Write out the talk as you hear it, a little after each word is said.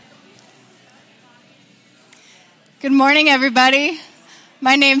Good morning, everybody.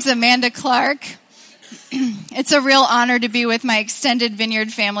 My name's Amanda Clark. It's a real honor to be with my extended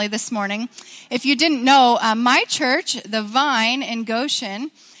Vineyard family this morning. If you didn't know, my church, The Vine in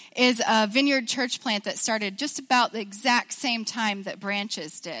Goshen, is a Vineyard church plant that started just about the exact same time that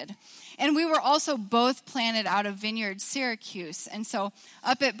Branches did. And we were also both planted out of Vineyard Syracuse. And so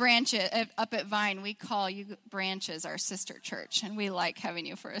up at Vine, we call you Branches our sister church, and we like having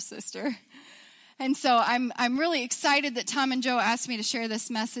you for a sister. And so I'm really excited that Tom and Joe asked me to share this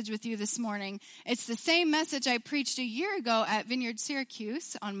message with you this morning. It's the same message I preached a year ago at Vineyard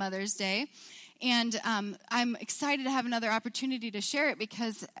Syracuse on Mother's Day. And I'm excited to have another opportunity to share it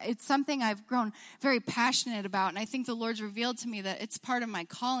because it's something I've grown very passionate about. And I think the Lord's revealed to me that it's part of my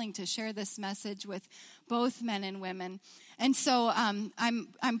calling to share this message with both men and women. And so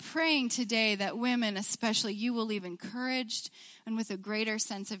I'm praying today that women, especially, you will leave encouraged and with a greater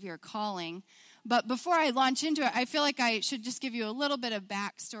sense of your calling. But before I launch into it, I feel like I should just give you a little bit of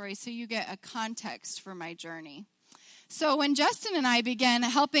backstory so you get a context for my journey. So when Justin and I began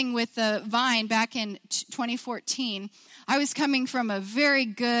helping with the Vine back in 2014, I was coming from a very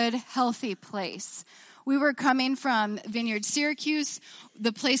good, healthy place. We were coming from Vineyard Syracuse,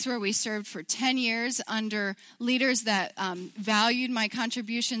 the place where we served for 10 years under leaders that valued my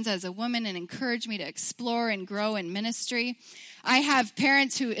contributions as a woman and encouraged me to explore and grow in ministry. I have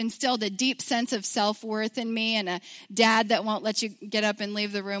parents who instilled a deep sense of self-worth in me and a dad that won't let you get up and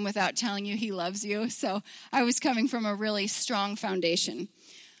leave the room without telling you he loves you. So I was coming from a really strong foundation.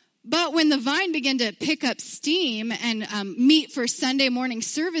 But when the Vine began to pick up steam and meet for Sunday morning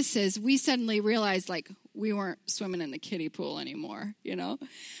services, we suddenly realized, we weren't swimming in the kiddie pool anymore,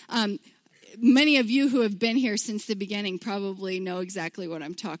 Many of you who have been here since the beginning probably know exactly what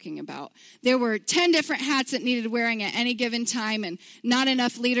I'm talking about. There were 10 different hats that needed wearing at any given time and not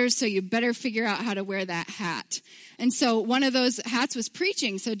enough leaders, so you better figure out how to wear that hat. And so one of those hats was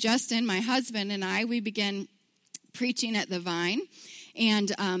preaching. So Justin, my husband, and we began preaching at the Vine. And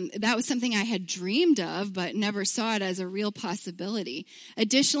that was something I had dreamed of, but never saw it as a real possibility.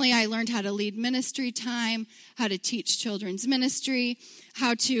 Additionally, I learned how to lead ministry time, how to teach children's ministry,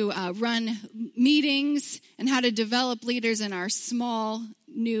 how to run meetings, and how to develop leaders in our small,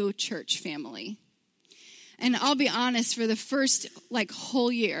 new church family. And I'll be honest, for the first,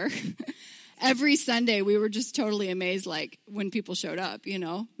 whole year, every Sunday we were just totally amazed, when people showed up,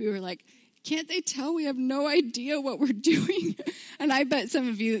 We were like, can't they tell we have no idea what we're doing? And I bet some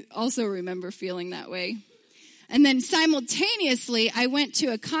of you also remember feeling that way. And then simultaneously, I went to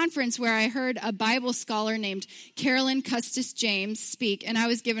a conference where I heard a Bible scholar named Carolyn Custis James speak, and I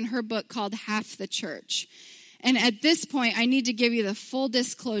was given her book called Half the Church. And at this point, I need to give you the full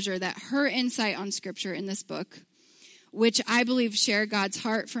disclosure that her insight on Scripture in this book, which I believe share God's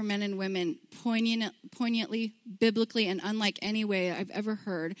heart for men and women poignantly, biblically, and unlike any way I've ever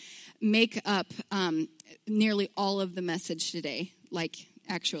heard, make up nearly all of the message today,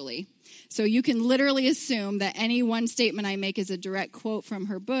 actually. So you can literally assume that any one statement I make is a direct quote from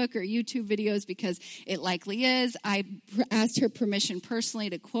her book or YouTube videos because it likely is. I asked her permission personally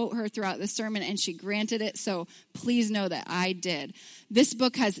to quote her throughout the sermon, and she granted it, so please know that I did. This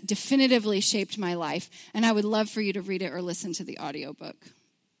book has definitively shaped my life, and I would love for you to read it or listen to the audiobook.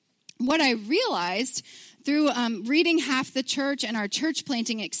 What I realized through reading Half the Church and our church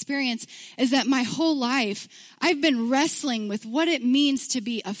planting experience is that my whole life I've been wrestling with what it means to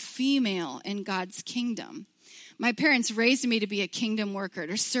be a female in God's kingdom. My parents raised me to be a kingdom worker,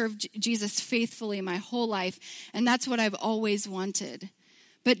 to serve Jesus faithfully my whole life, and that's what I've always wanted.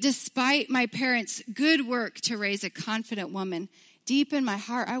 But despite my parents' good work to raise a confident woman, deep in my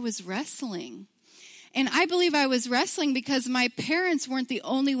heart I was wrestling. And I believe I was wrestling because my parents weren't the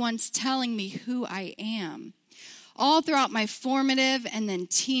only ones telling me who I am. All throughout my formative and then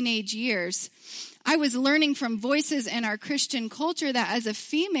teenage years, I was learning from voices in our Christian culture that as a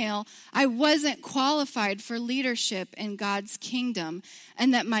female, I wasn't qualified for leadership in God's kingdom,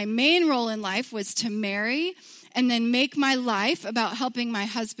 and that my main role in life was to marry and then make my life about helping my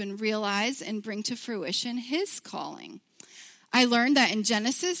husband realize and bring to fruition his calling. I learned that in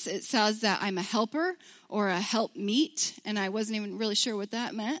Genesis, it says that I'm a helper or a helpmeet, and I wasn't even really sure what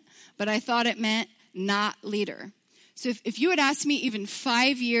that meant, but I thought it meant not leader. So if you had asked me even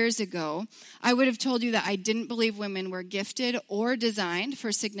 5 years ago, I would have told you that I didn't believe women were gifted or designed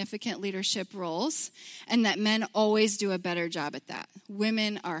for significant leadership roles, and that men always do a better job at that.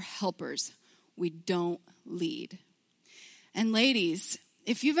 Women are helpers. We don't lead. And ladies,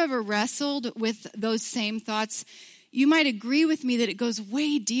 if you've ever wrestled with those same thoughts, you might agree with me that it goes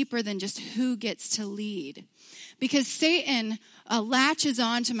way deeper than just who gets to lead. Because Satan latches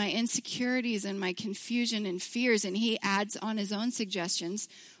on to my insecurities and my confusion and fears, and he adds on his own suggestions,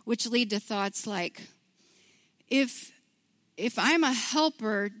 which lead to thoughts like, if I'm a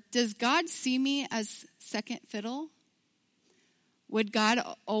helper, does God see me as second fiddle? Would God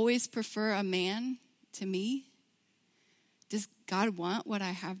always prefer a man to me? Does God want what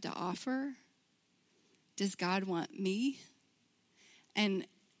I have to offer? Does God want me? And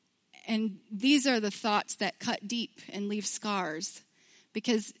these are the thoughts that cut deep and leave scars,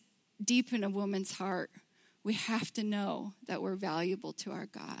 because deep in a woman's heart, we have to know that we're valuable to our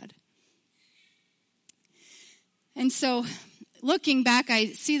God. And so, looking back, I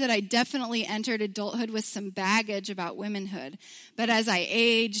see that I definitely entered adulthood with some baggage about womanhood. But as I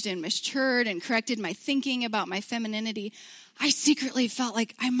aged and matured and corrected my thinking about my femininity, I secretly felt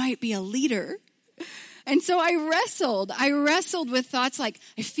like I might be a leader. And so I wrestled with thoughts like,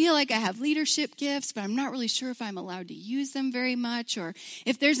 I feel like I have leadership gifts, but I'm not really sure if I'm allowed to use them very much. Or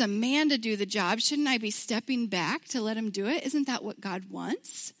if there's a man to do the job, shouldn't I be stepping back to let him do it? Isn't that what God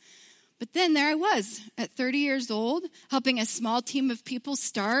wants? But then there I was at 30 years old, helping a small team of people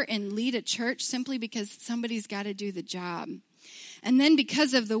start and lead a church simply because somebody's got to do the job. And then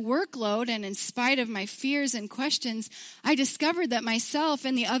because of the workload and in spite of my fears and questions, I discovered that myself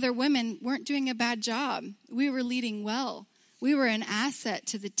and the other women weren't doing a bad job. We were leading well. We were an asset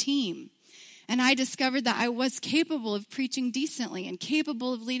to the team. And I discovered that I was capable of preaching decently and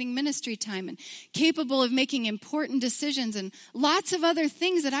capable of leading ministry time and capable of making important decisions and lots of other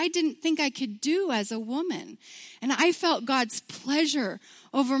things that I didn't think I could do as a woman. And I felt God's pleasure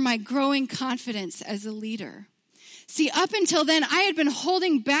over my growing confidence as a leader. See, up until then, I had been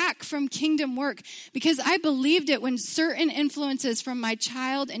holding back from kingdom work because I believed it when certain influences from my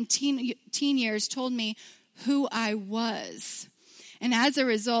child and teen years told me who I was. And as a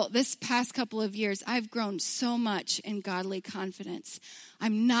result, this past couple of years, I've grown so much in godly confidence.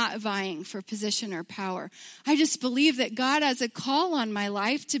 I'm not vying for position or power. I just believe that God has a call on my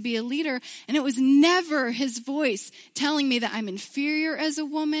life to be a leader, and it was never his voice telling me that I'm inferior as a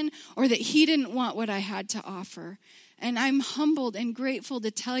woman or that he didn't want what I had to offer. And I'm humbled and grateful to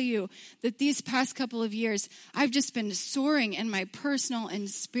tell you that these past couple of years, I've just been soaring in my personal and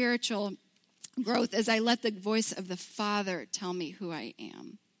spiritual growth as I let the voice of the Father tell me who I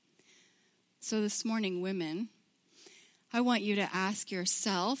am. So this morning, women, I want you to ask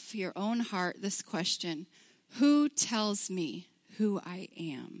yourself, your own heart, this question: who tells me who I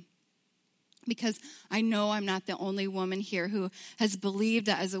am? Because I know I'm not the only woman here who has believed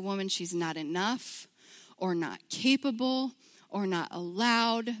that as a woman she's not enough, or not capable, or not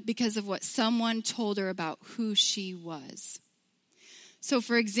allowed because of what someone told her about who she was. So,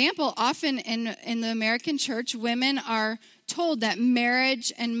 for example, often in the American church, women are told that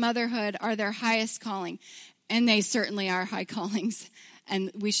marriage and motherhood are their highest calling. And they certainly are high callings,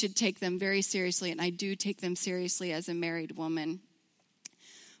 and we should take them very seriously, and I do take them seriously as a married woman.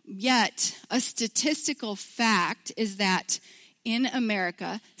 Yet, a statistical fact is that in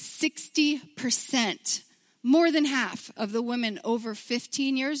America, 60%, more than half of the women over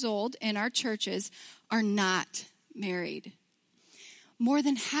 15 years old in our churches are not married. More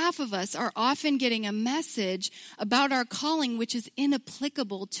than half of us are often getting a message about our calling which is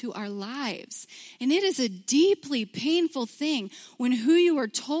inapplicable to our lives. And it is a deeply painful thing when who you are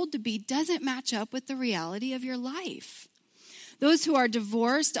told to be doesn't match up with the reality of your life. Those who are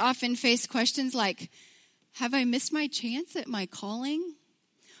divorced often face questions like, have I missed my chance at my calling?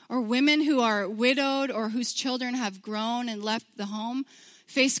 Or women who are widowed or whose children have grown and left the home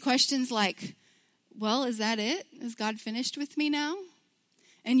face questions like, well, is that it? Is God finished with me now?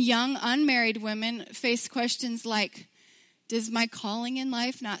 And young unmarried women face questions like, does my calling in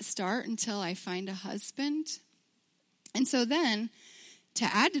life not start until I find a husband? And so then, to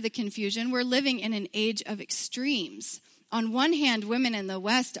add to the confusion, we're living in an age of extremes. On one hand, women in the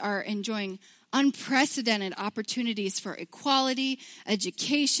West are enjoying unprecedented opportunities for equality,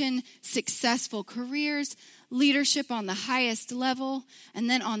 education, successful careers, leadership on the highest level. And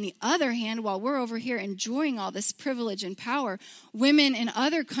then on the other hand, while we're over here enjoying all this privilege and power, women in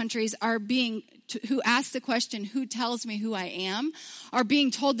other countries are who ask the question, who tells me who I am, are being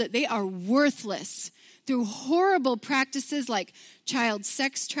told that they are worthless through horrible practices like child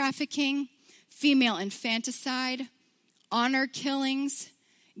sex trafficking, female infanticide, honor killings,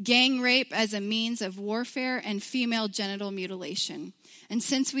 gang rape as a means of warfare, and female genital mutilation. And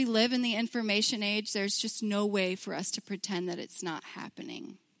since we live in the information age, there's just no way for us to pretend that it's not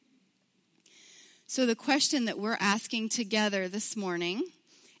happening. So the question that we're asking together this morning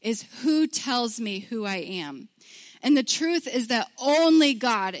is, who tells me who I am? And the truth is that only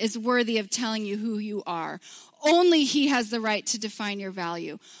God is worthy of telling you who you are. Only he has the right to define your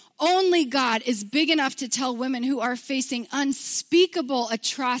value. Only God is big enough to tell women who are facing unspeakable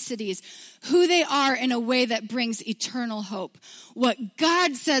atrocities who they are in a way that brings eternal hope. What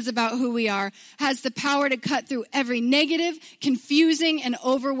God says about who we are has the power to cut through every negative, confusing, and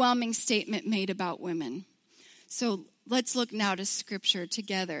overwhelming statement made about women. So let's look now to Scripture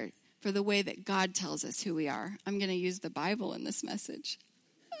together for the way that God tells us who we are. I'm going to use the Bible in this message.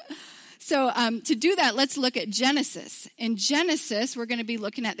 So to do that, let's look at Genesis. In Genesis, we're going to be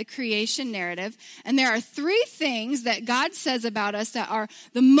looking at the creation narrative. And there are 3 things that God says about us that are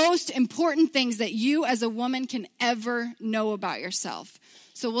the most important things that you as a woman can ever know about yourself.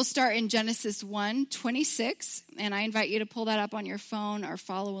 So we'll start in Genesis 1:26. And I invite you to pull that up on your phone or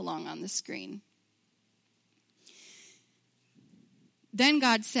follow along on the screen. Then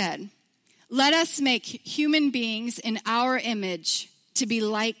God said, "Let us make human beings in our image, to be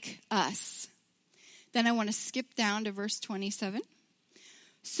like us." Then I want to skip down to verse 27.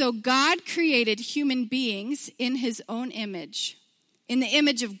 So God created human beings in his own image. In the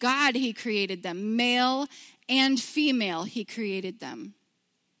image of God, he created them. Male and female, he created them.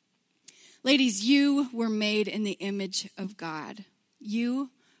 Ladies, you were made in the image of God.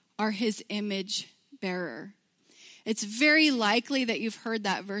 You are his image bearer. It's very likely that you've heard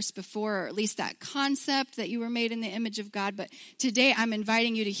that verse before, or at least that concept that you were made in the image of God. But today I'm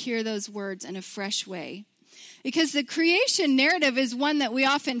inviting you to hear those words in a fresh way. Because the creation narrative is one that we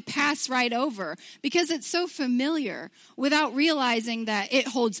often pass right over because it's so familiar without realizing that it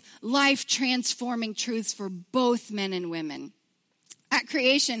holds life-transforming truths for both men and women. At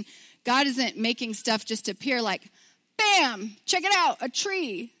creation, God isn't making stuff just appear like, bam, check it out, a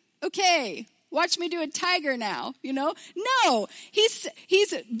tree. Okay. Watch me do a tiger now, No,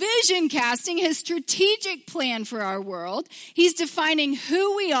 he's vision casting his strategic plan for our world. He's defining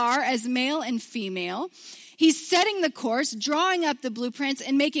who we are as male and female. He's setting the course, drawing up the blueprints,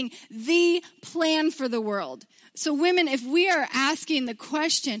 and making the plan for the world. So women, if we are asking the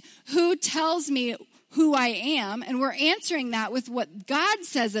question, who tells me who I am, and we're answering that with what God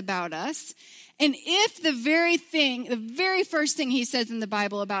says about us, and if the very first thing he says in the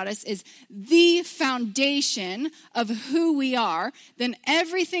Bible about us is the foundation of who we are, then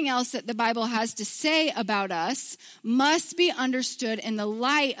everything else that the Bible has to say about us must be understood in the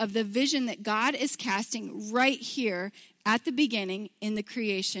light of the vision that God is casting right here at the beginning in the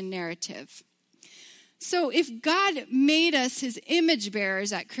creation narrative. So if God made us his image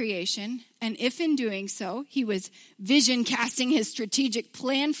bearers at creation, and if in doing so he was vision casting his strategic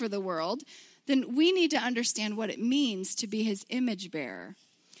plan for the world, then we need to understand what it means to be his image bearer.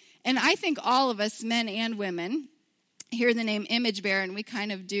 And I think all of us, men and women, hear the name image bearer, and we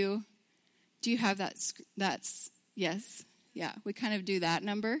kind of do. Do you have that? That's, yes. Yeah, we kind of do that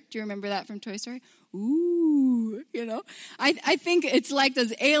number. Do you remember that from Toy Story? Ooh, I think it's like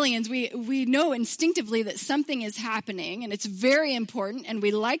those aliens. We know instinctively that something is happening, and it's very important, and we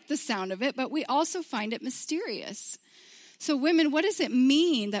like the sound of it, but we also find it mysterious. So women, what does it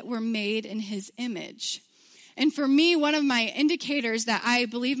mean that we're made in his image? And for me, one of my indicators that I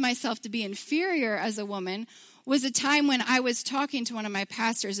believe myself to be inferior as a woman was a time when I was talking to one of my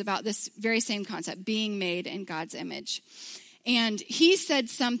pastors about this very same concept, being made in God's image. And he said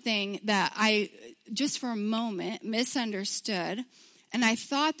something that I, just for a moment, misunderstood. And I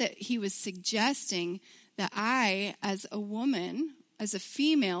thought that he was suggesting that I, as a woman, as a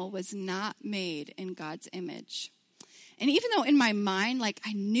female, was not made in God's image. And even though in my mind,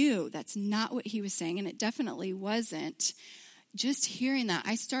 I knew that's not what he was saying, and it definitely wasn't, just hearing that,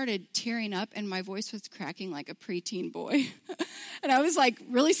 I started tearing up, and my voice was cracking like a preteen boy. And I was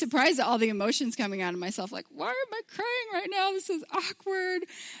really surprised at all the emotions coming out of myself. Why am I crying right now? This is awkward.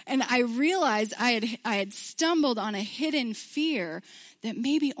 And I realized I had stumbled on a hidden fear that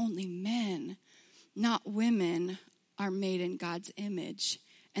maybe only men, not women, are made in God's image.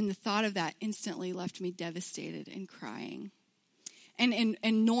 And the thought of that instantly left me devastated and crying. And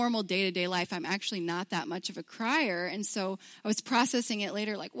in normal day-to-day life, I'm actually not that much of a crier. And so I was processing it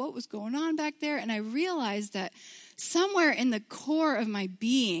later, what was going on back there? And I realized that somewhere in the core of my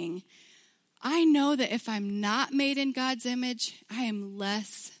being, I know that if I'm not made in God's image, I am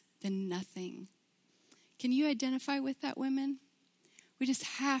less than nothing. Can you identify with that, women? We just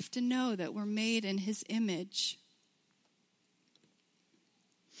have to know that we're made in his image.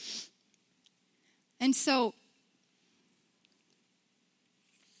 And so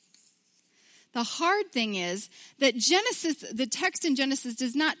the hard thing is that the text in Genesis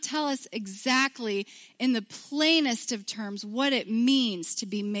does not tell us exactly in the plainest of terms what it means to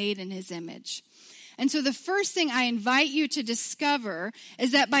be made in his image. And so the first thing I invite you to discover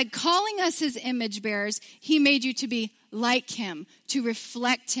is that by calling us his image bearers, he made you to be like him, to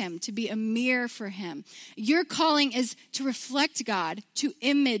reflect him, to be a mirror for him. Your calling is to reflect God, to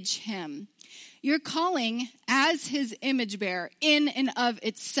image him. Your calling as his image bearer in and of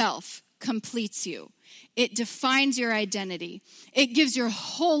itself completes you. It defines your identity. It gives your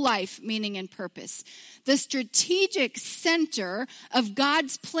whole life meaning and purpose. The strategic center of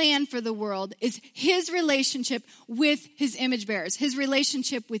God's plan for the world is his relationship with his image bearers, his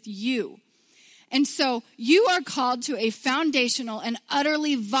relationship with you. And so you are called to a foundational and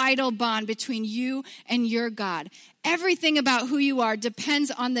utterly vital bond between you and your God. Everything about who you are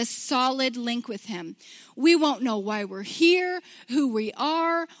depends on this solid link with him. We won't know why we're here, who we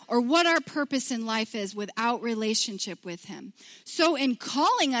are, or what our purpose in life is without relationship with him. So in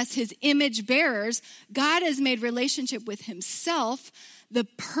calling us his image bearers, God has made relationship with himself the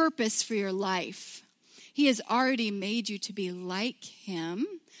purpose for your life. He has already made you to be like him,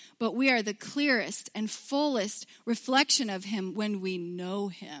 but we are the clearest and fullest reflection of him when we know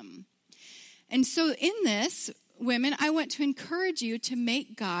him. And so in this, women, I want to encourage you to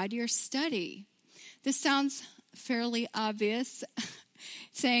make God your study. This sounds fairly obvious,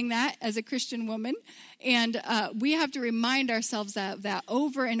 saying that as a Christian woman. And we have to remind ourselves that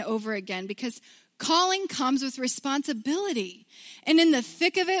over and over again, because calling comes with responsibility. And in the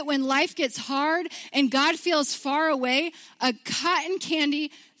thick of it, when life gets hard and God feels far away, a cotton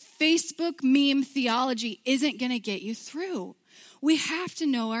candy Facebook meme theology isn't going to get you through. We have to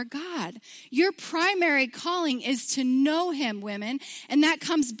know our God. Your primary calling is to know him, women, and that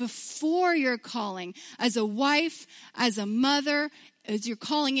comes before your calling as a wife, as a mother, as your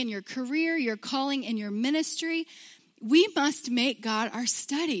calling in your career, your calling in your ministry. We must make God our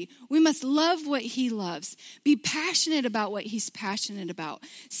study. We must love what he loves, be passionate about what he's passionate about,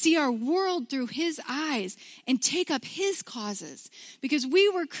 see our world through his eyes, and take up his causes. Because we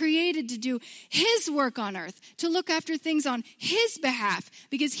were created to do his work on earth, to look after things on his behalf,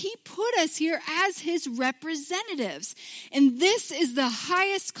 because he put us here as his representatives. And this is the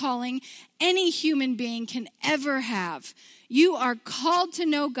highest calling any human being can ever have. You are called to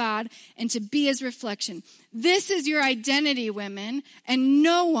know God and to be his reflection. This is your identity, women, and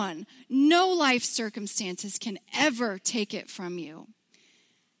no one, no life circumstances can ever take it from you.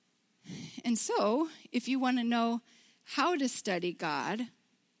 And so, if you want to know how to study God,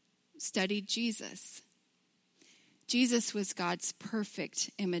 study Jesus. Jesus was God's perfect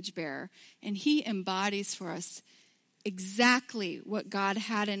image bearer, and he embodies for us exactly what God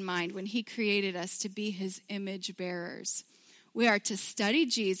had in mind when he created us to be his image bearers. We are to study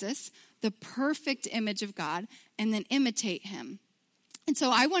Jesus, the perfect image of God, and then imitate him. And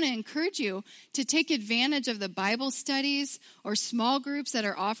so I want to encourage you to take advantage of the Bible studies or small groups that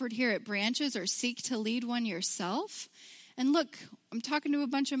are offered here at Branches, or seek to lead one yourself. And look, I'm talking to a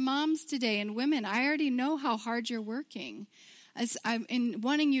bunch of moms today and women. I already know how hard you're working. As I'm in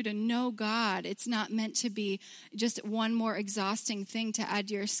wanting you to know God, it's not meant to be just one more exhausting thing to add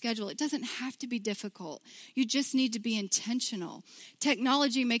to your schedule. It doesn't have to be difficult. You just need to be intentional.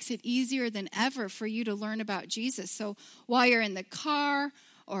 Technology makes it easier than ever for you to learn about Jesus. So while you're in the car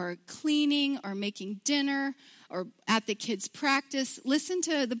or cleaning or making dinner or at the kids' practice, listen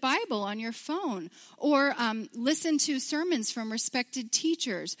to the Bible on your phone, or listen to sermons from respected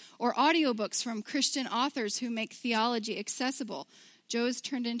teachers, or audiobooks from Christian authors who make theology accessible. Joe's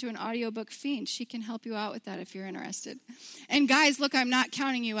turned into an audiobook fiend. She can help you out with that if you're interested. And guys, look, I'm not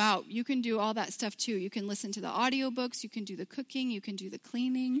counting you out. You can do all that stuff too. You can listen to the audiobooks, you can do the cooking, you can do the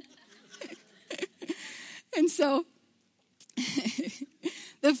cleaning. And so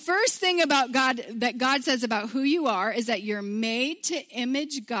the first thing about God that God says about who you are is that you're made to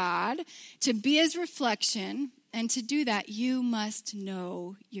image God, to be his reflection, and to do that, you must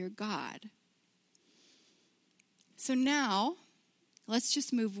know your God. So now, let's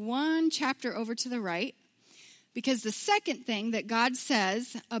just move one chapter over to the right, because the second thing that God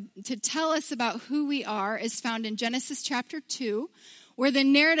says to tell us about who we are is found in Genesis chapter 2, where the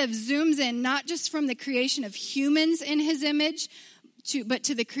narrative zooms in not just from the creation of humans in his image, but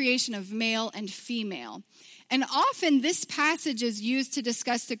to the creation of male and female. And often this passage is used to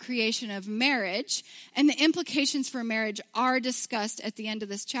discuss the creation of marriage, and the implications for marriage are discussed at the end of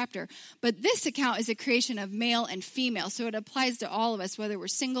this chapter. But this account is a creation of male and female, so it applies to all of us, whether we're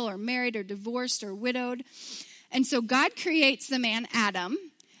single or married or divorced or widowed. And so God creates the man Adam,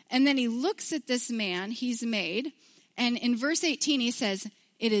 and then he looks at this man he's made, and in verse 18 he says,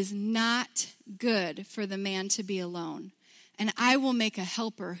 "It is not good for the man to be alone, and I will make a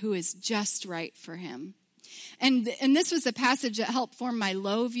helper who is just right for him." And this was a passage that helped form my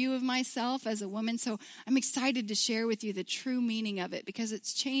low view of myself as a woman. So I'm excited to share with you the true meaning of it because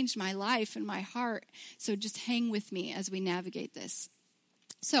it's changed my life and my heart. So just hang with me as we navigate this.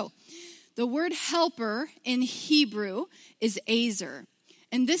 So the word helper in Hebrew is Ezer.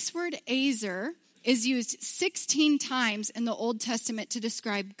 And this word Ezer is used 16 times in the Old Testament to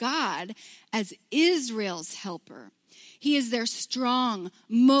describe God as Israel's helper. He is their strong,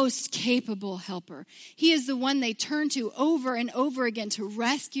 most capable helper. He is the one they turn to over and over again to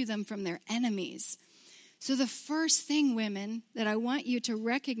rescue them from their enemies. So the first thing, women, that I want you to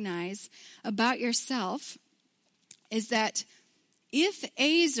recognize about yourself is that if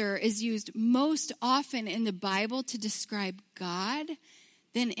Ezer is used most often in the Bible to describe God,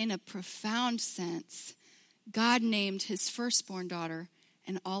 then in a profound sense, God named his firstborn daughter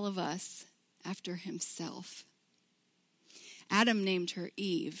and all of us after himself. Adam named her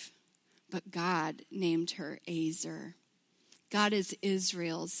Eve, but God named her Ezer. God is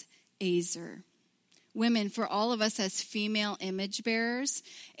Israel's Ezer. Women, for all of us as female image bearers,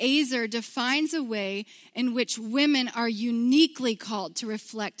 Ezer defines a way in which women are uniquely called to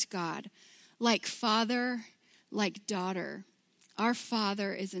reflect God, like father, like daughter. Our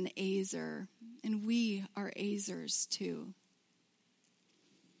father is an Ezer, and we are Ezers too.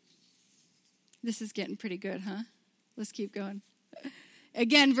 This is getting pretty good, huh? Let's keep going.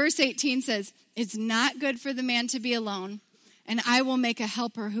 Again, verse 18 says, "It's not good for the man to be alone, and I will make a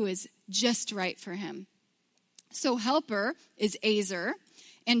helper who is just right for him." So helper is Ezer,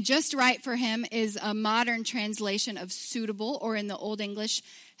 and just right for him is a modern translation of suitable, or in the Old English,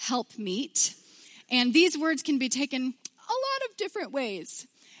 helpmeet. And these words can be taken a lot of different ways.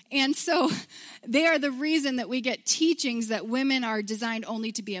 And so they are the reason that we get teachings that women are designed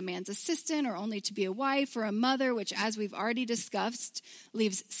only to be a man's assistant or only to be a wife or a mother, which, as we've already discussed,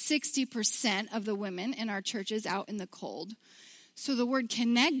 leaves 60% of the women in our churches out in the cold. So the word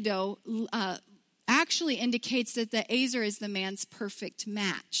kenegdo actually indicates that the Ezer is the man's perfect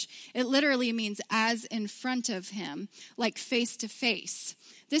match. It literally means as in front of him, like face to face.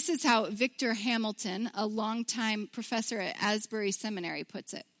 This is how Victor Hamilton, a longtime professor at Asbury Seminary,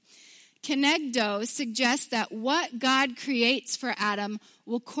 puts it. Kenegdo suggests that what God creates for Adam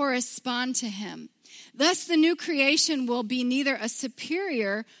will correspond to him. Thus, the new creation will be neither a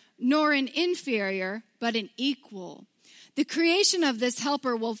superior nor an inferior, but an equal. The creation of this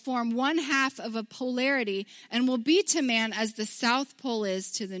helper will form one half of a polarity and will be to man as the South Pole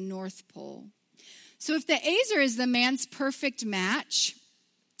is to the North Pole. So if the Ezer is the man's perfect match,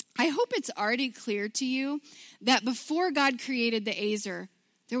 I hope it's already clear to you that before God created the Ezer,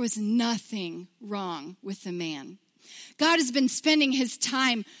 there was nothing wrong with the man. God has been spending his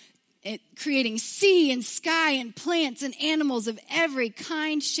time creating sea and sky and plants and animals of every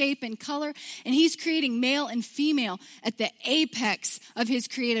kind, shape, and color. And he's creating male and female at the apex of his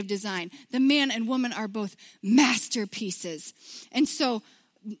creative design. The man and woman are both masterpieces. And so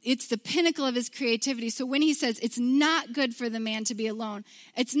it's the pinnacle of his creativity. So when he says it's not good for the man to be alone,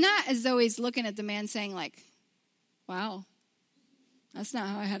 it's not as though he's looking at the man saying like, wow, that's not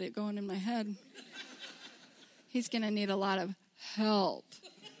how I had it going in my head. He's going to need a lot of help.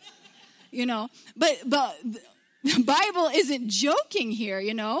 You know, but the Bible isn't joking here,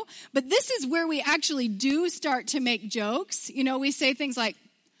 you know. But this is where we actually do start to make jokes. You know, we say things like,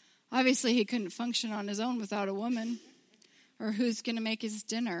 obviously he couldn't function on his own without a woman. Or who's going to make his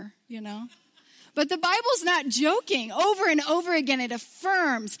dinner, you know. But the Bible's not joking. Over and over again, it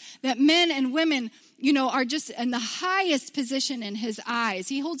affirms that men and women, you know, are just in the highest position in his eyes.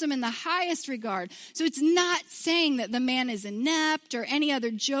 He holds them in the highest regard. So it's not saying that the man is inept or any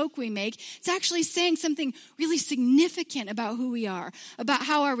other joke we make. It's actually saying something really significant about who we are, about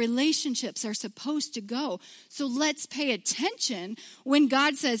how our relationships are supposed to go. So let's pay attention when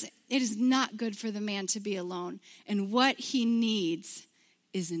God says it is not good for the man to be alone. And what he needs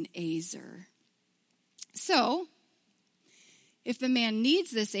is an Ezer. So, if the man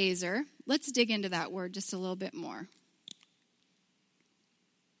needs this Ezer, let's dig into that word just a little bit more.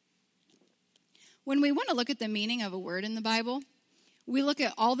 When we want to look at the meaning of a word in the Bible, we look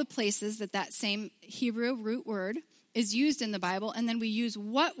at all the places that same Hebrew root word is used in the Bible, and then we use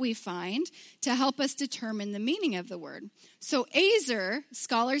what we find to help us determine the meaning of the word. So Ezer,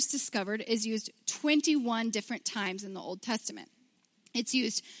 scholars discovered, is used 21 different times in the Old Testament. It's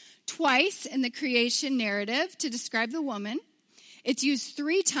used twice in the creation narrative to describe the woman. It's used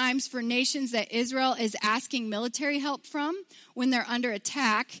 3 times for nations that Israel is asking military help from when they're under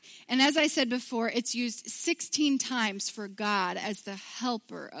attack. And as I said before, it's used 16 times for God as the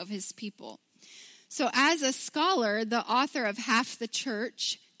helper of his people. So as a scholar, the author of Half the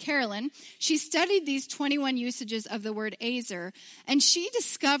Church, Carolyn, she studied these 21 usages of the word azer, and she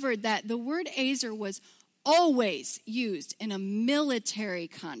discovered that the word azer was always used in a military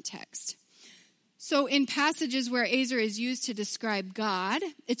context. So in passages where azer is used to describe God,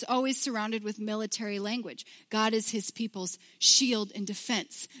 it's always surrounded with military language. God is his people's shield and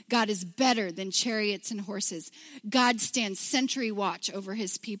defense. God is better than chariots and horses. God stands sentry watch over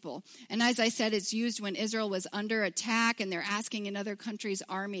his people. And as I said, it's used when Israel was under attack and they're asking another country's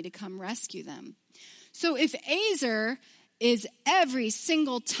army to come rescue them. So if azer is every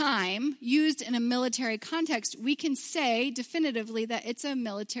single time used in a military context, we can say definitively that it's a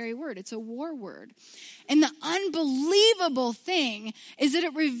military word. It's a war word. And the unbelievable thing is that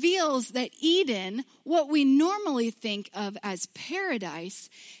it reveals that Eden, what we normally think of as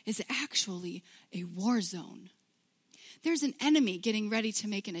paradise, is actually a war zone. There's an enemy getting ready to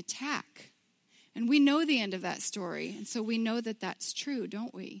make an attack. And we know the end of that story. And so we know that that's true,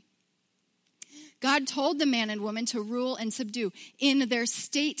 don't we? God told the man and woman to rule and subdue in their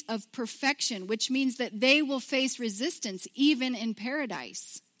state of perfection, which means that they will face resistance even in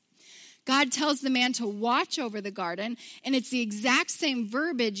paradise. God tells the man to watch over the garden, and it's the exact same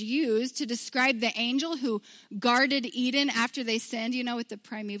verbiage used to describe the angel who guarded Eden after they sinned, with the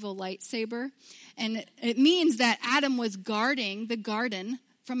primeval lightsaber. And it means that Adam was guarding the garden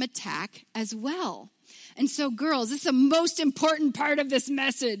from attack as well. And so, girls, this is the most important part of this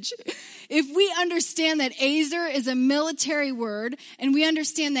message. If we understand that azer is a military word and we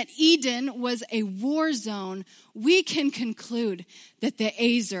understand that Eden was a war zone, we can conclude that the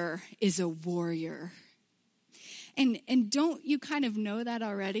azer is a warrior. And don't you kind of know that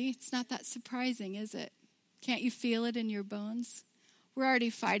already? It's not that surprising, is it? Can't you feel it in your bones? We're already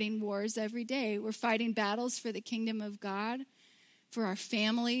fighting wars every day. We're fighting battles for the kingdom of God, for our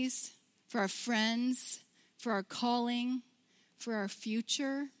families, for our friends, for our calling, for our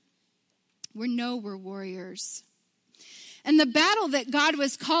future. We're warriors. And the battle that God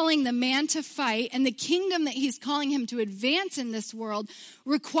was calling the man to fight and the kingdom that he's calling him to advance in this world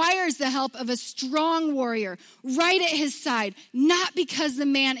requires the help of a strong warrior right at his side, not because the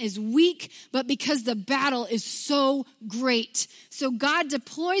man is weak, but because the battle is so great. So God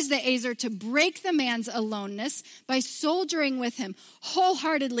deploys the azer to break the man's aloneness by soldiering with him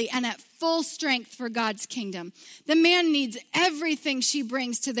wholeheartedly and at full strength for God's kingdom. The man needs everything she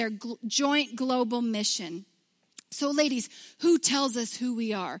brings to their joint global mission. So ladies, who tells us who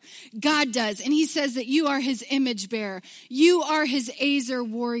we are? God does. And he says that you are his image bearer. You are his azer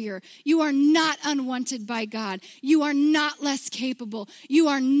warrior. You are not unwanted by God. You are not less capable. You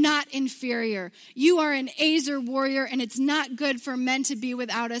are not inferior. You are an azer warrior, and it's not good for men to be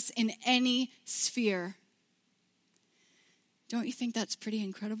without us in any sphere. Don't you think that's pretty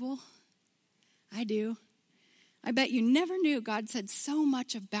incredible? I do. I bet you never knew God said so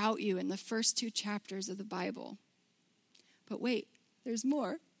much about you in the first 2 chapters of the Bible. But wait, there's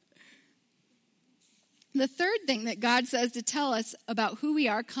more. The third thing that God says to tell us about who we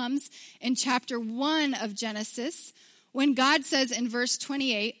are comes in chapter 1 of Genesis, when God says in verse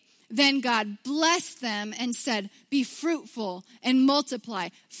 28, "Then God blessed them and said, 'Be fruitful and multiply,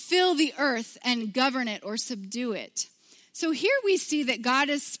 fill the earth and govern it,' or subdue it." So here we see that God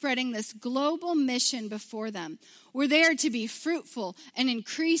is spreading this global mission before them, where they are to be fruitful and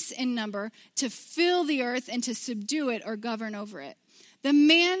increase in number, to fill the earth and to subdue it or govern over it. The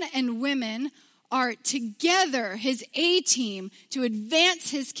man and women are together, his A-team, to advance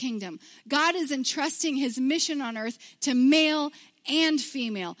his kingdom. God is entrusting his mission on earth to male and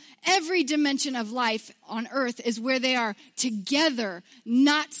female. Every dimension of life on earth is where they are together,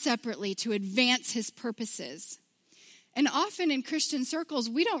 not separately, to advance his purposes. And often in Christian circles,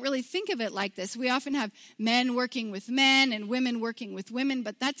 we don't really think of it like this. We often have men working with men and women working with women,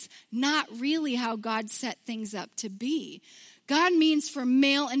 but that's not really how God set things up to be. God means for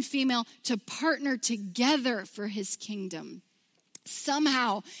male and female to partner together for his kingdom.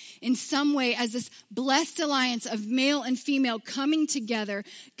 Somehow, in some way, as this blessed alliance of male and female coming together,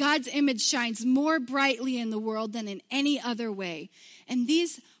 God's image shines more brightly in the world than in any other way. And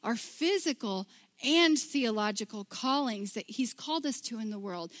these are physical and theological callings that he's called us to in the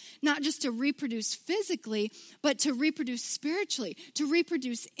world. Not just to reproduce physically, but to reproduce spiritually, to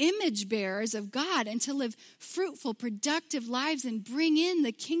reproduce image bearers of God, and to live fruitful, productive lives and bring in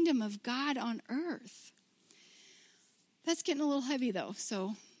the kingdom of God on earth. That's getting a little heavy though,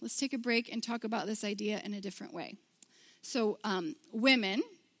 so let's take a break and talk about this idea in a different way. So women,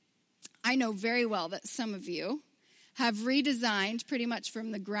 I know very well that some of you have redesigned pretty much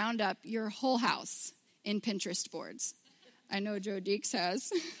from the ground up your whole house in Pinterest boards. I know Joe Deeks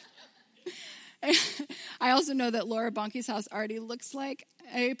has. I also know that Laura Bonke's house already looks like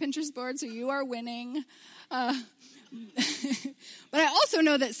a Pinterest board, so you are winning. But I also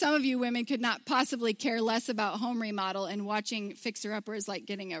know that some of you women could not possibly care less about home remodel, and watching Fixer-Upper is like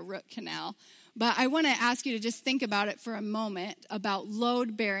getting a root canal. But I want to ask you to just think about it for a moment about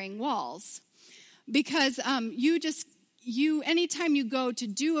load-bearing walls. Because anytime you go to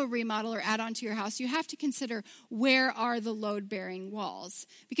do a remodel or add on to your house, you have to consider, where are the load-bearing walls?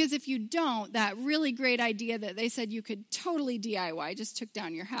 Because if you don't, that really great idea that they said you could totally DIY just took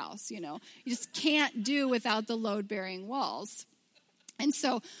down your house, You just can't do without the load-bearing walls. And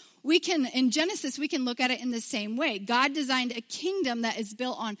so in Genesis, we can look at it in the same way. God designed a kingdom that is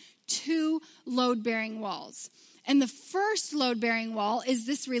built on 2 load-bearing walls. And the first load-bearing wall is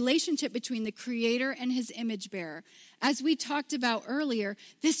this relationship between the Creator and his image bearer. As we talked about earlier,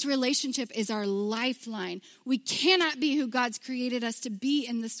 this relationship is our lifeline. We cannot be who God's created us to be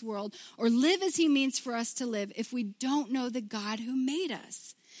in this world or live as he means for us to live if we don't know the God who made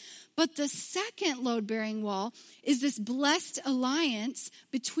us. But the second load-bearing wall is this blessed alliance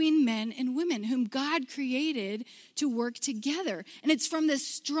between men and women whom God created to work together. And it's from this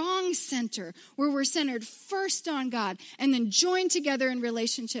strong center where we're centered first on God and then joined together in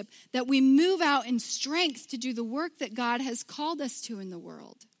relationship that we move out in strength to do the work that God has called us to in the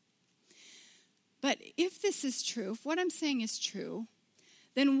world. But if this is true, if what I'm saying is true,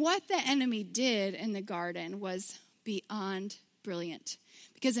 then what the enemy did in the garden was beyond brilliant.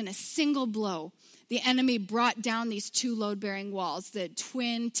 Because in a single blow, the enemy brought down these 2 load-bearing walls. The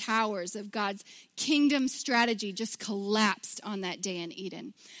twin towers of God's kingdom strategy just collapsed on that day in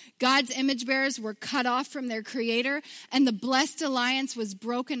Eden. God's image bearers were cut off from their Creator, and the blessed alliance was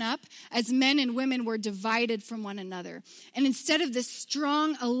broken up as men and women were divided from one another. And instead of this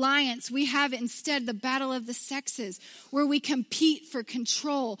strong alliance, we have instead the battle of the sexes, where we compete for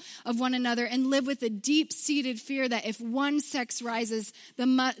control of one another and live with a deep-seated fear that if one sex rises,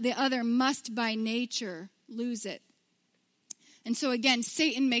 the other must by nature lose it. And so again,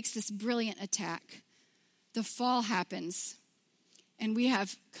 Satan makes this brilliant attack. The fall happens, and we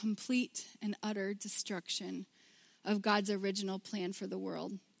have complete and utter destruction of God's original plan for the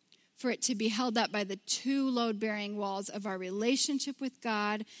world, for it to be held up by the 2 load-bearing walls of our relationship with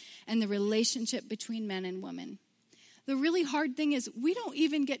God and the relationship between men and women. The really hard thing is we don't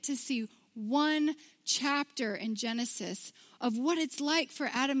even get to see one chapter in Genesis of what it's like for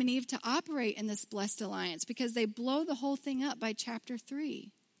Adam and Eve to operate in this blessed alliance, because they blow the whole thing up by chapter 3.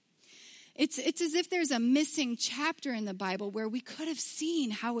 It's as if there's a missing chapter in the Bible where we could have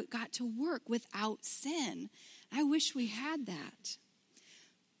seen how it got to work without sin. I wish we had that.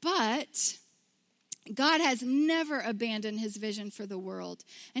 But God has never abandoned his vision for the world,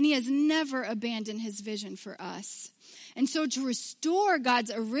 and he has never abandoned his vision for us. And so to restore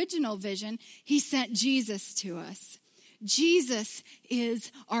God's original vision, he sent Jesus to us. Jesus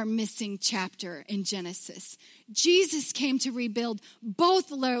is our missing chapter in Genesis. Jesus came to rebuild both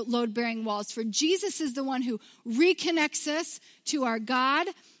load-bearing walls, for Jesus is the one who reconnects us to our God,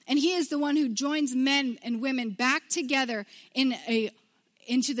 and he is the one who joins men and women back together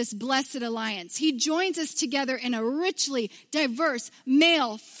into this blessed alliance. He joins us together in a richly diverse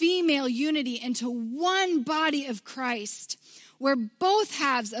male-female unity into one body of Christ, where both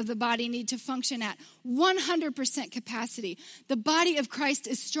halves of the body need to function at 100% capacity. The body of Christ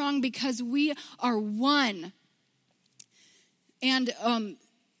is strong because we are one. And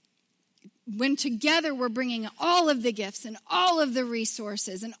when together we're bringing all of the gifts and all of the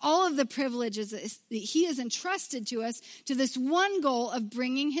resources and all of the privileges that he has entrusted to us to this one goal of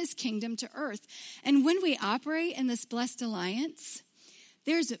bringing his kingdom to earth. And when we operate in this blessed alliance,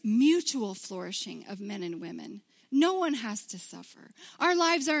 there's mutual flourishing of men and women. No one has to suffer. Our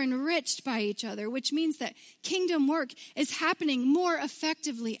lives are enriched by each other, which means that kingdom work is happening more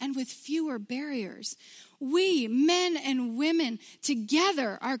effectively and with fewer barriers. We, men and women,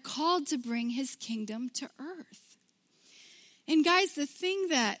 together are called to bring his kingdom to earth. And guys, the thing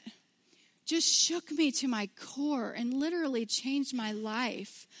that just shook me to my core and literally changed my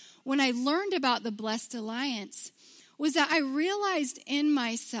life when I learned about the blessed alliance was that I realized in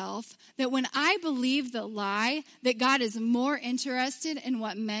myself that when I believe the lie that God is more interested in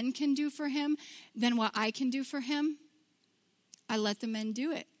what men can do for him than what I can do for him, I let the men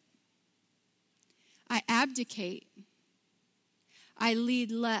do it. I abdicate. I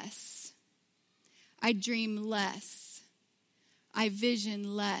lead less. I dream less. I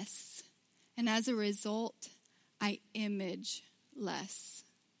vision less. And as a result, I image less.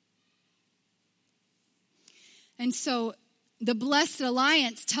 And so The Blessed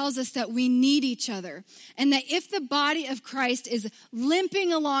Alliance tells us that we need each other, and that if the body of Christ is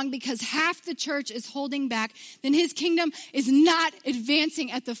limping along because half the church is holding back, then his kingdom is not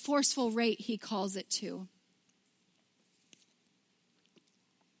advancing at the forceful rate he calls it to.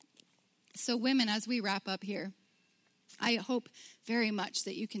 So women, as we wrap up here, I hope very much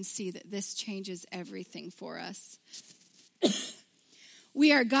that you can see that this changes everything for us.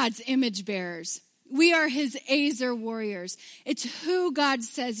 We are God's image bearers. We are his Azer warriors. It's who God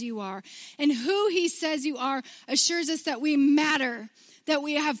says you are. And who he says you are assures us that we matter, that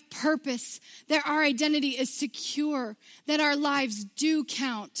we have purpose, that our identity is secure, that our lives do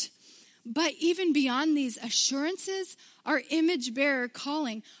count. But even beyond these assurances, our image bearer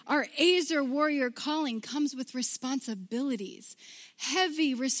calling, our Azer warrior calling comes with responsibilities,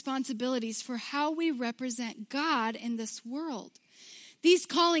 heavy responsibilities for how we represent God in this world. These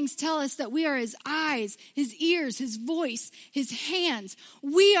callings tell us that we are his eyes, his ears, his voice, his hands.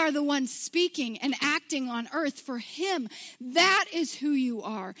 We are the ones speaking and acting on earth for him. That is who you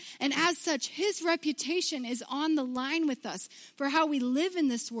are. And as such, his reputation is on the line with us for how we live in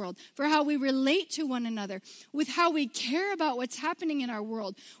this world, for how we relate to one another, with how we care about what's happening in our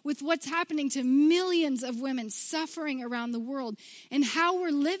world, with what's happening to millions of women suffering around the world, and how we're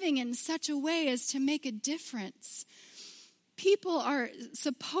living in such a way as to make a difference. People are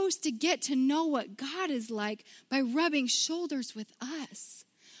supposed to get to know what God is like by rubbing shoulders with us.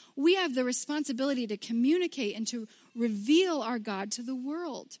 We have the responsibility to communicate and to reveal our God to the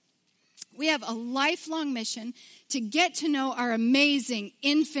world. We have a lifelong mission to get to know our amazing,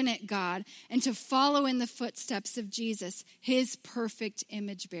 infinite God and to follow in the footsteps of Jesus, his perfect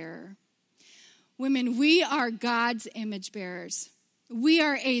image bearer. Women, we are God's image bearers. We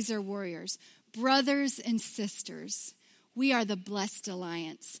are Azer warriors, brothers and sisters. We are the Blessed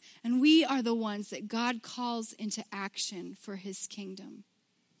Alliance, and we are the ones that God calls into action for his kingdom.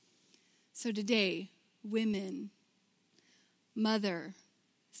 So today, women, mother,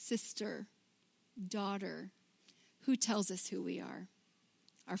 sister, daughter, who tells us who we are?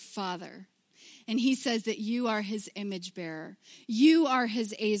 Our Father. And he says that you are his image bearer. You are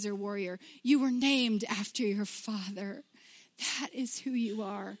his Azer warrior. You were named after your Father. That is who you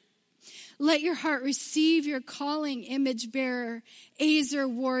are. Let your heart receive your calling, image bearer, Azer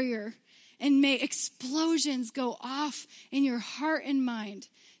warrior, and may explosions go off in your heart and mind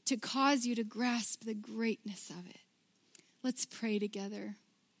to cause you to grasp the greatness of it. Let's pray together.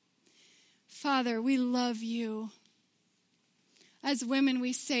 Father, we love you. As women,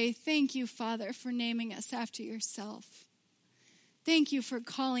 we say, thank you, Father, for naming us after yourself. Thank you for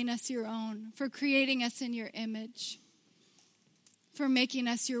calling us your own, for creating us in your image, for making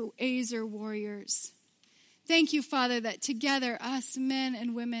us your Azer warriors. Thank you, Father, that together us men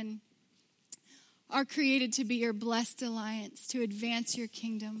and women are created to be your blessed alliance, to advance your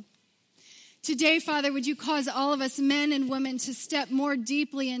kingdom. Today, Father, would you cause all of us men and women to step more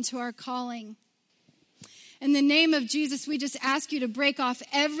deeply into our calling? In the name of Jesus, we just ask you to break off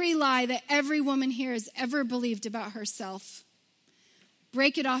every lie that every woman here has ever believed about herself.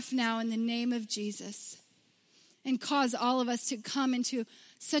 Break it off now in the name of Jesus. And cause all of us to come into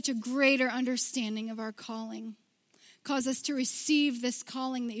such a greater understanding of our calling. Cause us to receive this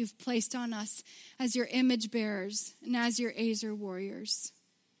calling that you've placed on us as your image bearers and as your Azer warriors.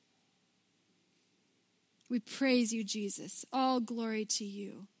 We praise you, Jesus. All glory to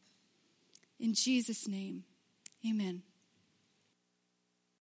you. In Jesus' name, amen.